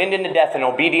Son went into death in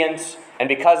obedience, and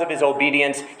because of his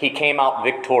obedience, he came out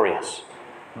victorious.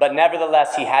 But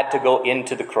nevertheless, he had to go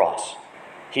into the cross.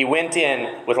 He went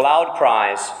in with loud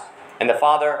cries, and the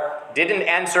Father didn't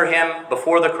answer him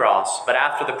before the cross, but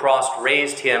after the cross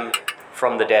raised him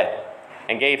from the dead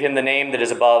and gave him the name that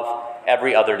is above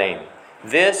every other name.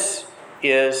 This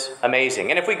is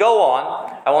amazing. And if we go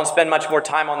on, I won't spend much more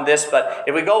time on this, but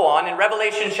if we go on, in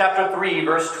Revelation chapter 3,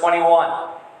 verse 21,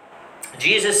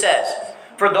 Jesus says,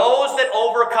 for those that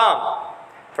overcome,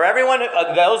 for everyone,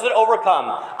 those that overcome,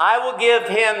 I will give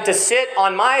him to sit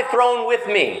on my throne with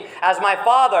me, as my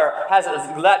Father has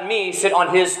let me sit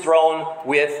on his throne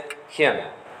with him.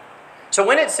 So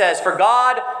when it says, for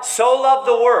God so loved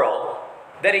the world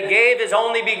that he gave his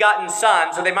only begotten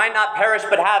Son, so they might not perish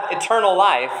but have eternal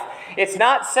life, it's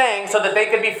not saying so that they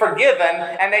could be forgiven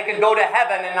and they could go to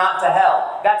heaven and not to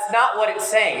hell. That's not what it's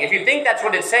saying. If you think that's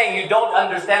what it's saying, you don't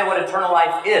understand what eternal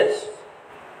life is.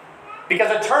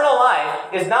 Because eternal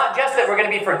life is not just that we're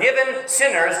going to be forgiven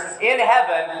sinners in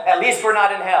heaven, at least we're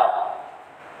not in hell.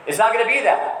 It's not going to be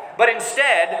that. But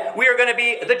instead, we are going to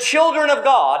be the children of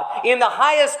God in the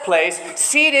highest place,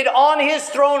 seated on His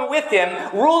throne with Him,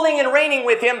 ruling and reigning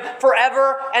with Him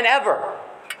forever and ever.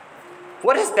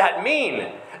 What does that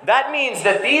mean? That means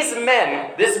that these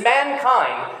men, this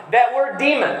mankind that were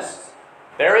demons,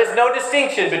 there is no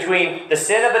distinction between the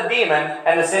sin of a demon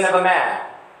and the sin of a man.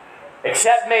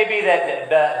 Except maybe that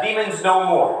the demons know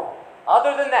more.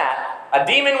 Other than that, a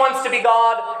demon wants to be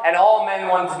God and all men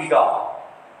want to be God.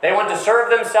 They want to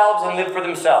serve themselves and live for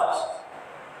themselves.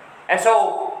 And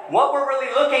so what we're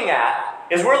really looking at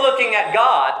is we're looking at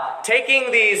God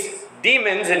taking these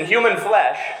demons in human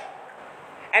flesh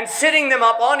and sitting them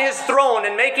up on His throne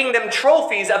and making them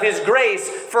trophies of His grace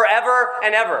forever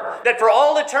and ever. That for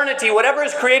all eternity, whatever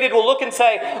is created will look and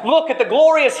say, look at the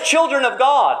glorious children of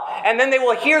God. And then they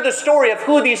will hear the story of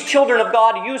who these children of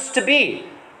God used to be.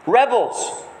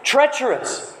 Rebels,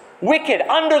 treacherous, wicked,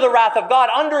 under the wrath of God,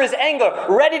 under His anger,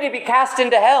 ready to be cast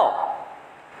into hell.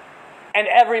 And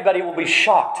everybody will be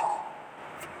shocked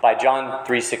by John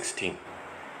 3:16.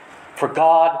 For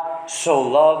God so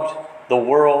loved the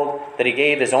world that He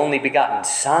gave His only begotten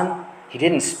Son. He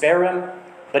didn't spare Him,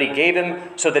 but He gave Him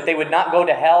so that they would not go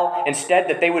to hell. Instead,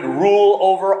 that they would rule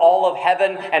over all of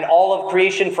heaven and all of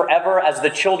creation forever as the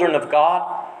children of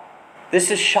God.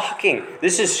 This is shocking.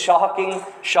 This is shocking,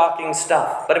 shocking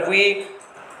stuff. But if we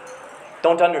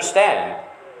don't understand,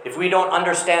 if we don't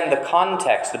understand the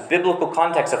context, the biblical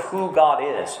context of who God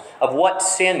is, of what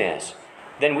sin is,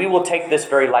 then we will take this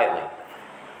very lightly.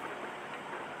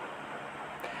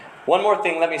 One more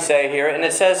thing let me say here, and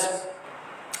it says,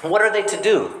 what are they to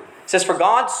do? It says, for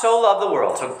God so loved the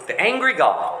world. So the angry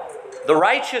God, the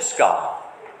righteous God,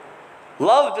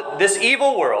 loved this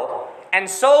evil world, and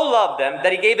so loved them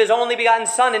that He gave His only begotten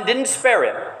Son and didn't spare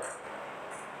Him,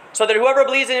 so that whoever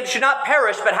believes in Him should not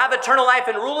perish, but have eternal life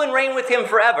and rule and reign with Him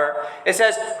forever. It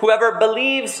says, whoever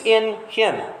believes in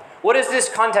Him. What is this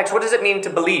context? What does it mean to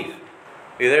believe?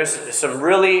 There's some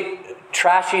really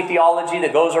trashy theology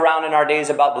that goes around in our days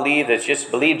about believe. It's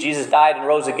just believe Jesus died and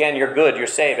rose again, you're good, you're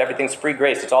saved, everything's free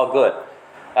grace, it's all good.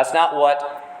 That's not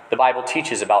what the Bible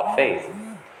teaches about faith.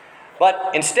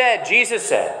 But instead, Jesus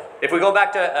said, if we go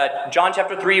back to John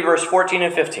chapter 3, verse 14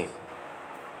 and 15.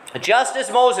 Just as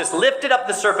Moses lifted up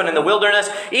the serpent in the wilderness,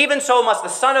 even so must the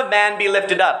Son of Man be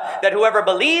lifted up, that whoever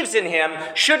believes in Him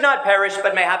should not perish,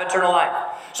 but may have eternal life.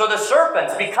 So the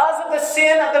serpents, because of the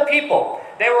sin of the people,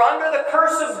 they were under the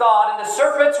curse of God, and the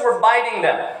serpents were biting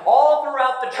them all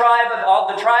throughout all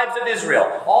the tribes of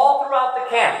Israel, all throughout the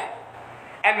camp.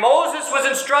 And Moses was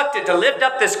instructed to lift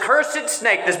up this cursed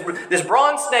snake, this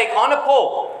bronze snake on a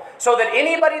pole, so that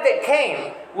anybody that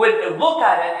came would look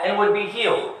at it and would be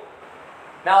healed.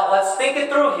 Now, let's think it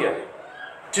through here.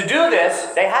 To do this,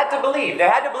 they had to believe. They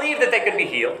had to believe that they could be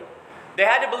healed. They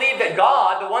had to believe that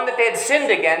God, the one that they had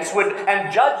sinned against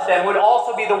and judged them, would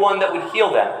also be the one that would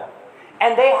heal them.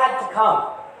 And they had to come.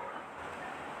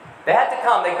 They had to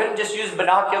come. They couldn't just use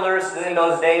binoculars in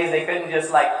those days. They couldn't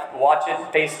just watch it,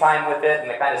 FaceTime with it,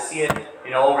 and kind of see it,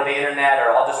 over the internet,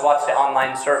 or I'll just watch the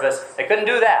online service. They couldn't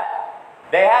do that.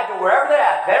 They had to, wherever they're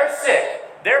at, they're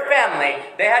sick, their family,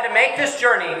 they had to make this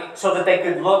journey so that they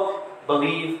could look,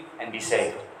 believe, and be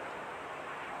saved.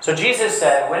 So Jesus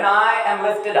said, when I am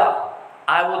lifted up,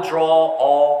 I will draw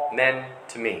all men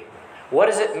to me. What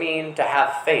does it mean to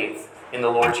have faith in the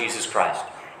Lord Jesus Christ?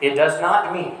 It does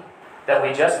not mean that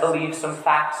we just believe some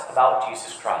facts about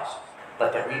Jesus Christ,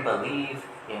 but that we believe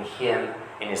in Him,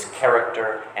 in His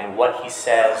character, and what He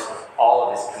says, all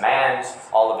of His commands,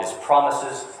 all of His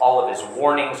promises, all of His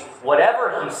warnings,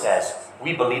 whatever He says,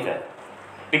 we believe it.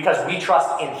 Because we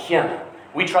trust in Him.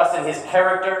 We trust in His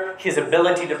character, His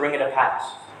ability to bring it to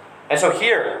pass. And so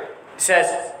here, it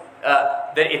says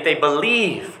that if they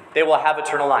believe, they will have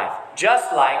eternal life.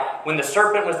 Just like when the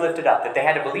serpent was lifted up, that they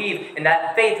had to believe, and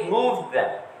that faith moved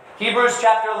them. Hebrews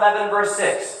chapter 11, verse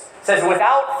 6 says,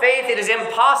 without faith it is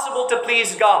impossible to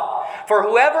please God. For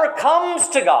whoever comes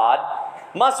to God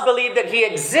must believe that He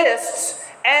exists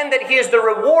and that He is the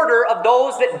rewarder of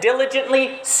those that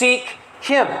diligently seek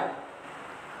Him.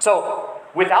 So,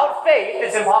 without faith,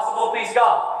 it's impossible to please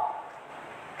God.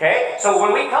 Okay? So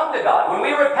when we come to God, when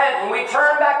we repent, when we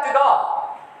turn back to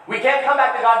God, we can't come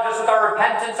back to God just with our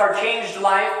repentance, our changed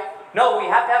life. No, we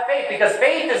have to have faith, because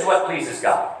faith is what pleases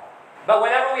God. But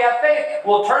whenever we have faith,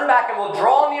 we'll turn back and we'll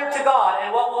draw near to God,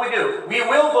 and what will we do? We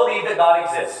will believe that God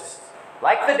exists.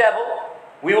 Like the devil,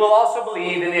 we will also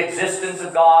believe in the existence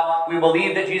of God. We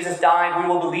believe that Jesus died. We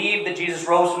will believe that Jesus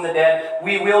rose from the dead.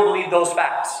 We will believe those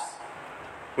facts.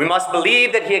 We must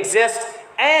believe that He exists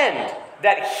and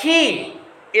that He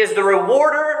is the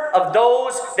rewarder of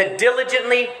those that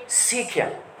diligently seek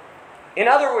Him. In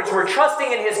other words, we're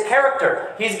trusting in His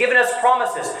character. He's given us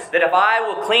promises that if I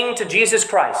will cling to Jesus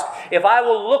Christ, if I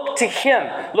will look to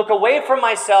Him, look away from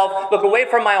myself, look away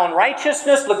from my own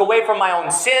righteousness, look away from my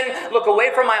own sin, look away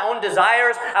from my own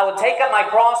desires, I will take up my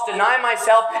cross, deny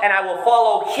myself, and I will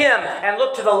follow Him and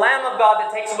look to the Lamb of God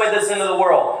that takes away the sin of the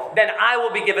world. Then I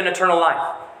will be given eternal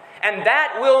life. And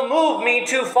that will move me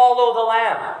to follow the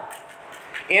Lamb.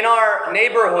 In our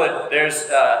neighborhood, there's...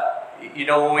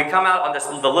 when we come out on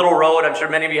the little road, I'm sure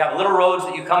many of you have little roads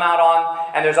that you come out on,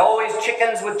 and there's always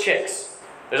chickens with chicks.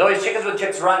 There's always chickens with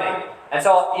chicks running. And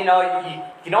so, you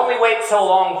can only wait so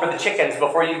long for the chickens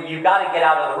before you've got to get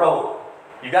out of the road.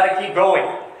 You've got to keep going.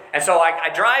 And so I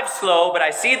drive slow, but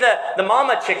I see the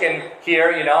mama chicken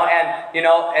here, I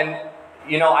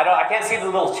can't see the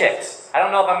little chicks. I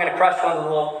don't know if I'm going to crush one of the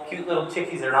little cute little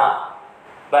chickies or not.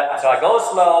 So I go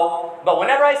slow, but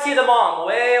whenever I see the mom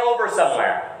way over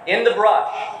somewhere, in the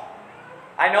brush,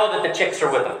 I know that the chicks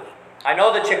are with them. I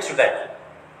know the chicks are there.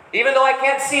 Even though I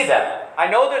can't see them, I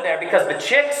know they're there because the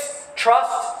chicks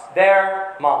trust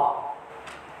their mom.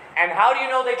 And how do you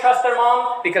know they trust their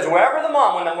mom? Because when the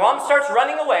mom starts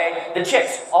running away, the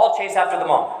chicks all chase after the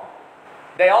mom.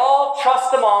 They all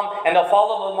trust the mom, and they'll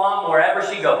follow the mom wherever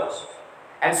she goes.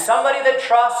 And somebody that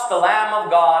trusts the Lamb of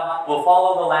God will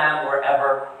follow the Lamb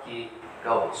wherever He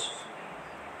goes.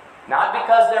 Not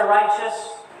because they're righteous,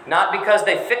 not because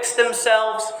they fixed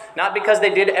themselves, not because they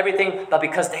did everything, but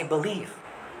because they believe.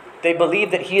 They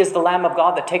believe that He is the Lamb of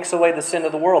God that takes away the sin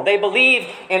of the world. They believe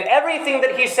in everything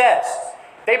that He says.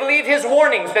 They believe His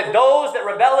warnings that those that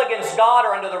rebel against God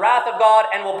are under the wrath of God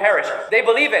and will perish. They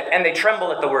believe it, and they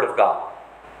tremble at the word of God.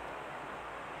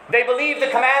 They believe the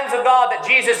commands of God that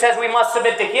Jesus says we must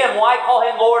submit to Him. Why call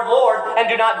Him Lord, Lord, and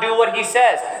do not do what He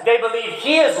says? They believe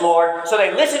He is Lord, so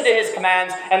they listen to His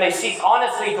commands, and they seek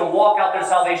honestly to walk out their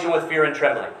salvation with fear and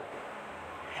trembling.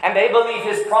 And they believe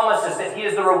His promises that He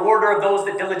is the rewarder of those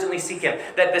that diligently seek Him.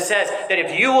 That says that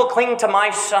if you will cling to my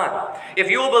Son,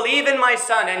 if you will believe in my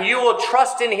Son, and you will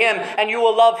trust in Him, and you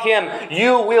will love Him,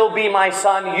 you will be my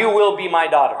son, you will be my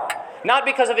daughter. Not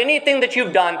because of anything that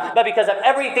you've done, but because of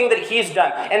everything that He's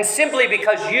done. And simply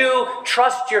because you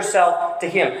trust yourself to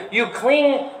Him. You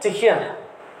cling to Him.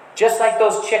 Just like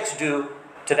those chicks do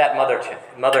to that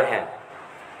mother hen.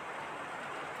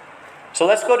 So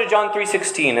let's go to John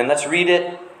 3:16 and let's read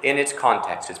it in its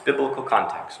context, its biblical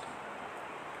context.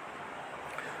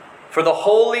 For the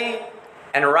holy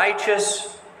and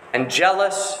righteous and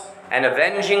jealous and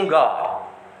avenging God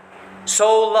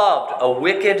so loved a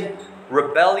wicked,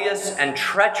 rebellious, and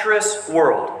treacherous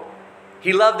world.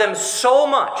 He loved them so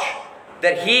much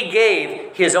that He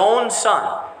gave His own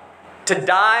Son to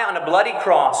die on a bloody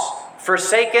cross,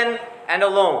 forsaken and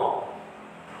alone.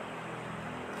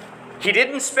 He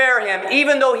didn't spare Him,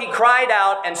 even though He cried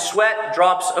out and sweat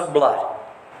drops of blood.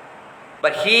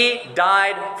 But He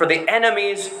died for the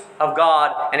enemies of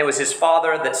God, and it was His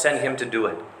Father that sent Him to do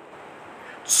it.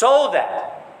 So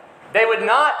that they would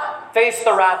not face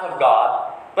the wrath of God,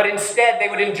 but instead they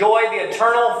would enjoy the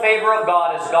eternal favor of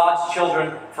God as God's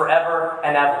children forever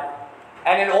and ever.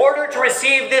 And in order to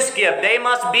receive this gift, they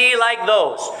must be like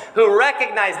those who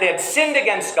recognized they had sinned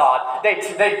against God. They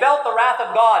felt the wrath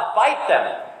of God bite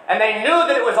them, and they knew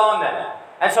that it was on them.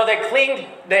 And so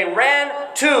they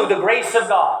ran to the grace of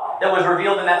God that was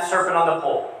revealed in that serpent on the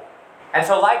pole. And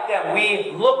so like them,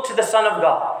 we look to the Son of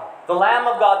God, the Lamb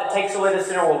of God that takes away the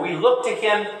sinner world. We look to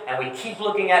Him, and we keep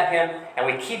looking at Him, and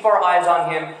we keep our eyes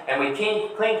on Him, and we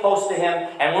cling close to Him.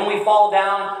 And when we fall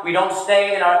down, we don't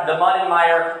stay in the mud and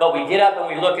mire, but we get up and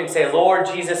we look and say, Lord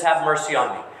Jesus, have mercy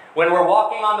on me. When we're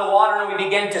walking on the water and we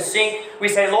begin to sink, we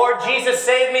say, Lord Jesus,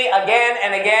 save me again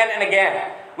and again and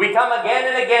again. We come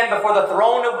again and again before the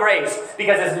throne of grace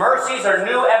because His mercies are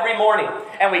new every morning.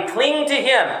 And we cling to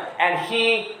Him, and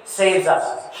He saves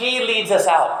us. He leads us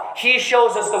out. He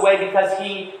shows us the way because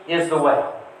He is the way.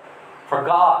 For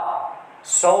God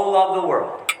so loved the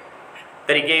world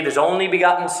that He gave His only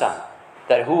begotten Son,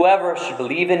 that whoever should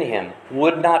believe in Him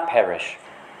would not perish,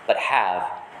 but have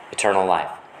eternal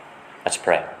life. Let's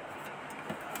pray.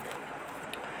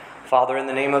 Father, in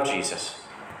the name of Jesus,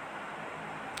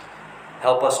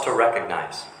 help us to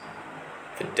recognize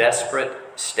the desperate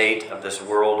state of this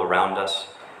world around us,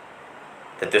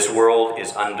 that this world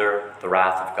is under the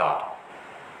wrath of God,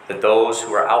 that those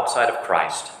who are outside of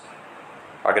Christ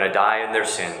are going to die in their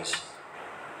sins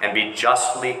and be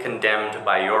justly condemned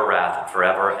by Your wrath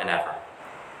forever and ever.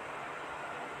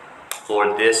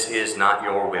 Lord, this is not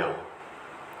Your will.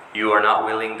 You are not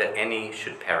willing that any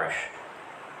should perish,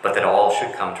 but that all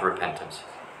should come to repentance.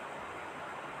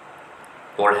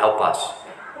 Lord, help us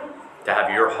to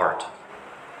have Your heart,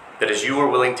 that as You were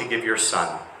willing to give Your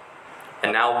Son,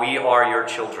 And now we are your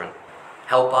children.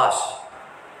 Help us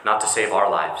not to save our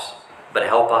lives, but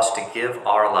help us to give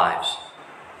our lives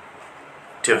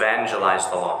to evangelize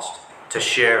the lost, to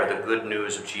share the good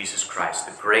news of Jesus Christ,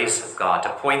 the grace of God, to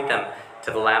point them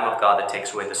to the Lamb of God that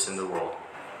takes away the sin of the world.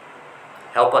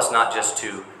 Help us not just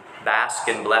to bask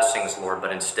in blessings, Lord,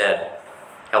 but instead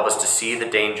help us to see the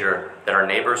danger that our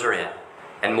neighbors are in.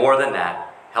 And more than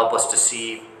that, help us to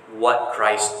see what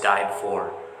Christ died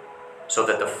for, so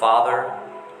that the Father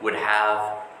would have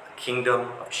a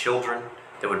kingdom of children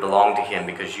that would belong to him,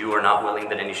 because you are not willing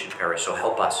that any should perish. So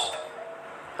help us.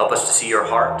 Help us to see your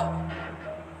heart.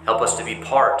 Help us to be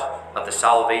part of the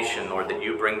salvation, Lord, that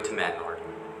you bring to men, Lord.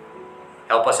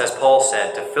 Help us, as Paul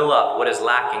said, to fill up what is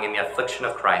lacking in the affliction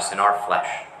of Christ in our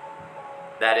flesh.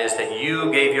 That is, that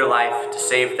you gave your life to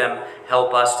save them.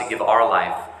 Help us to give our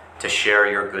life to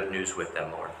share your good news with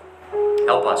them, Lord.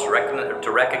 Help us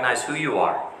to recognize who you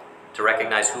are, to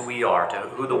recognize who we are, to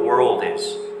who the world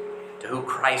is, to who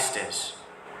Christ is,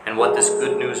 and what this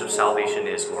good news of salvation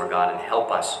is, Lord God, and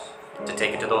help us to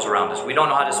take it to those around us. We don't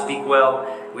know how to speak well,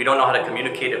 we don't know how to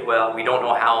communicate it well, we don't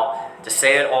know how to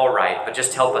say it all right, but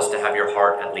just help us to have your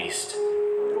heart at least.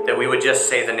 That we would just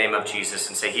say the name of Jesus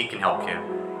and say, he can help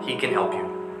you, he can help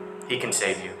you, he can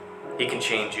save you, he can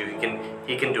change you,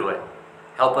 he can do it.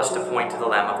 Help us to point to the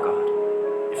Lamb of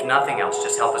God. If nothing else,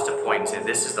 just help us to point and say,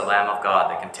 this is the Lamb of God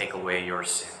that can take away your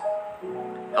sin.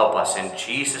 Help us in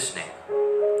Jesus' name.